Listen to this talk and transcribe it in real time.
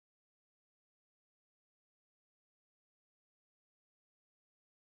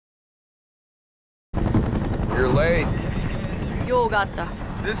用があった。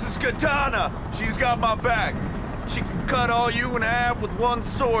 This is Katana. She's got my back. She can cut all you in half with one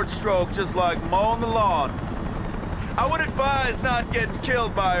sword stroke, just like mowing the lawn. I would advise not getting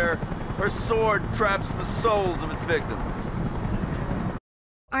killed by her. Her sword traps the souls of its victims.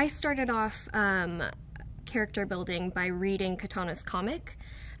 I started off character building by reading Katana's comic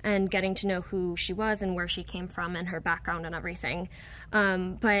and getting to know who she was and where she came from and her background and everything.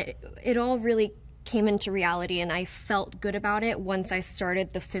 But it all really came into reality, and I felt good about it once I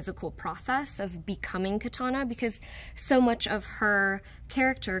started the physical process of becoming Katana, because so much of her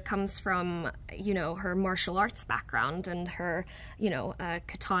character comes from, you know, her martial arts background and her, you know,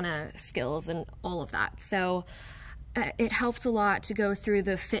 katana skills and all of that. So it helped a lot to go through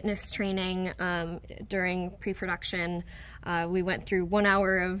the fitness training during pre-production. We went through 1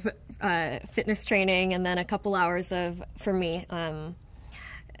 hour of fitness training and then a couple hours of, for me,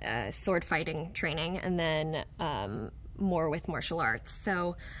 sword fighting training, and then more with martial arts.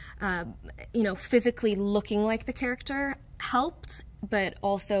 So, you know, physically looking like the character helped, but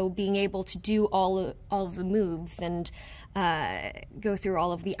also being able to do all of the moves and go through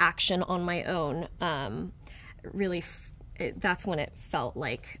all of the action on my own, really, that's when it felt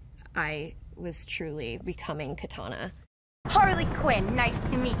like I was truly becoming Katana. Harley Quinn, nice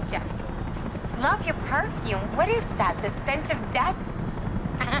to meet you. Love your perfume. What is that? The scent of death?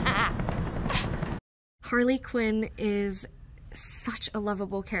 Harley Quinn is such a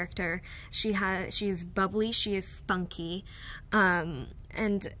lovable character. She is bubbly, she is spunky,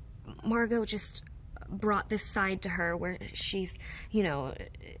 and Margot just brought this side to her where she's, you know,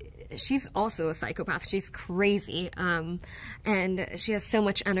 she's also a psychopath. She's crazy, and she has so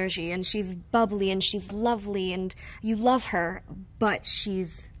much energy, and she's bubbly, and she's lovely, and you love her, but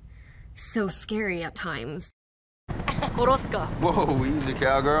she's so scary at times. Whoa, easy,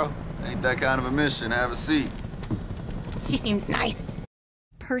 cowgirl. Ain't that kind of a mission. Have a seat. She seems nice.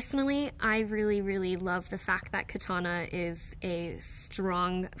 Personally, I really, really love the fact that Katana is a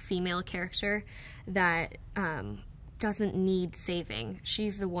strong female character that doesn't need saving.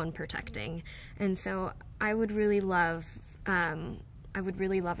 She's the one protecting. And so I would really love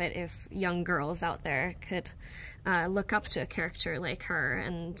it if young girls out there could look up to a character like her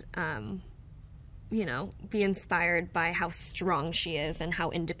and you know, be inspired by how strong she is and how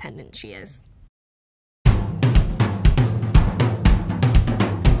independent she is.